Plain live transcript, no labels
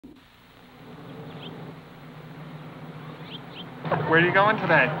Where are you going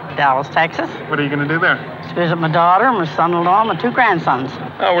today? Dallas, Texas. What are you going to do there? Just visit my daughter, my son-in-law, my 2 grandsons.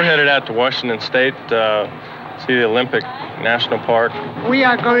 Oh, we're headed out to Washington State, see the Olympic National Park. We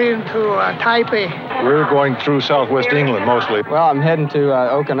are going to Taipei. We're going through southwest England mostly. Well, I'm heading to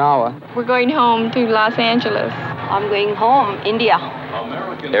Okinawa. We're going home to Los Angeles. I'm going home, India.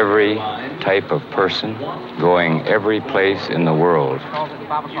 Every type of person going every place in the world,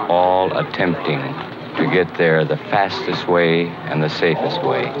 all attempting to get there the fastest way and the safest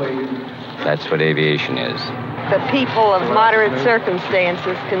way. That's what aviation is. The people of moderate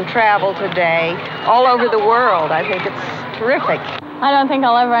circumstances can travel today all over the world. I think it's terrific. I don't think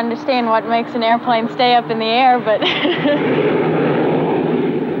I'll ever understand what makes an airplane stay up in the air, but...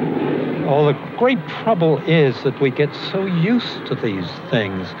 Oh, the great trouble is that we get so used to these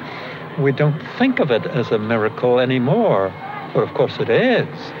things. We don't think of it as a miracle anymore. But of course it is.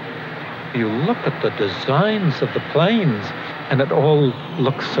 You look at the designs of the planes, and it all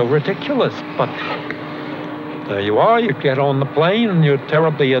looks so ridiculous. But there you are, you get on the plane, and you're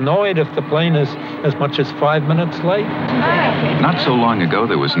terribly annoyed if the plane is as much as 5 minutes late. Not so long ago,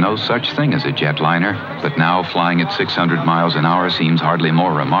 there was no such thing as a jetliner, but now flying at 600 miles an hour seems hardly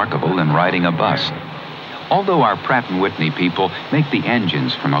more remarkable than riding a bus. Although our Pratt & Whitney people make the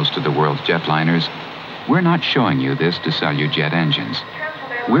engines for most of the world's jetliners, we're not showing you this to sell you jet engines.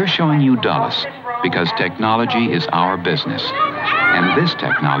 We're showing you Dulles because technology is our business. And this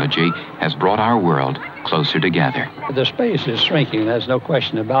technology has brought our world closer together. The space is shrinking, there's no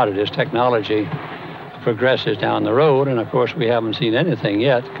question about it, as technology progresses down the road. And of course, we haven't seen anything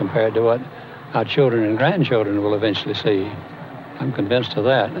yet compared to what our children and grandchildren will eventually see. I'm convinced of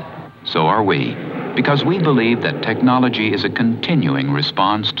that. So are we, because we believe that technology is a continuing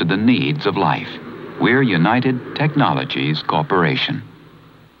response to the needs of life. We're United Technologies Corporation.